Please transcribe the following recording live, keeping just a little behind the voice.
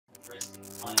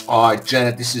Hi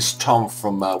Janet, this is Tom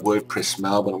from WordPress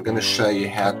Melbourne. I'm going to show you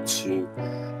how to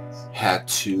add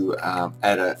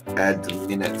the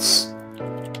minutes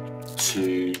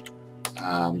to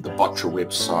the Botra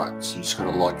website. So I'm just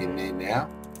going to log in there now.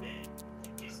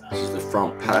 This is the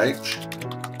front page.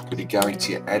 You're going to go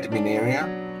into your admin area,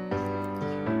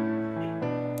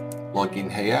 log in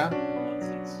here.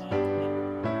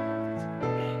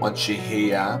 Once you're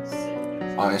here,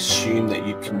 I assume that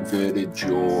you converted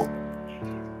your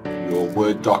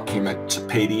Word document to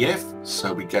PDF.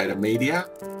 So we go to Media,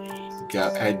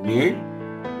 go Add New,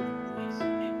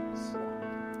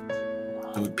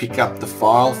 and we pick up the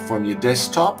file from your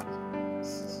desktop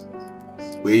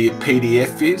where your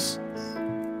PDF is,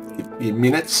 your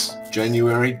minutes,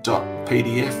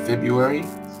 January.pdf, February,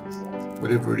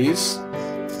 whatever it is.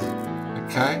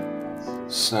 Okay,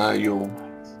 so you'll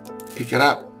pick it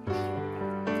up,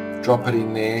 drop it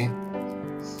in there,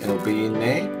 it'll be in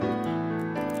there.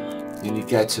 Then you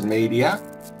go to Media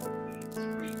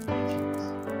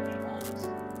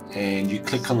and you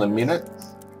click on the minute,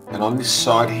 and on this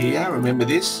side here, remember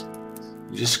this,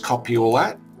 you just copy all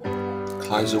that,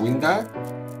 close the window,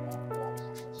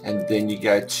 and then you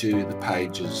go to the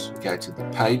pages. You go to the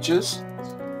pages,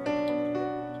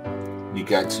 you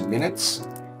go to minutes,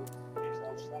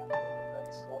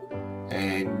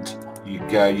 and you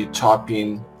type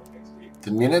in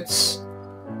the minutes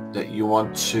that you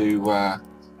want to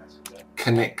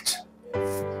connect.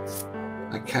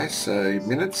 Okay, so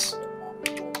minutes,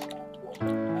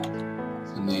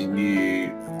 and then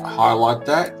you highlight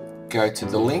that, go to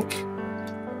the link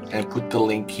and put the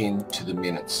link into the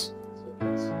minutes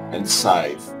and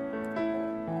save,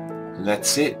 and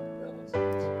that's it.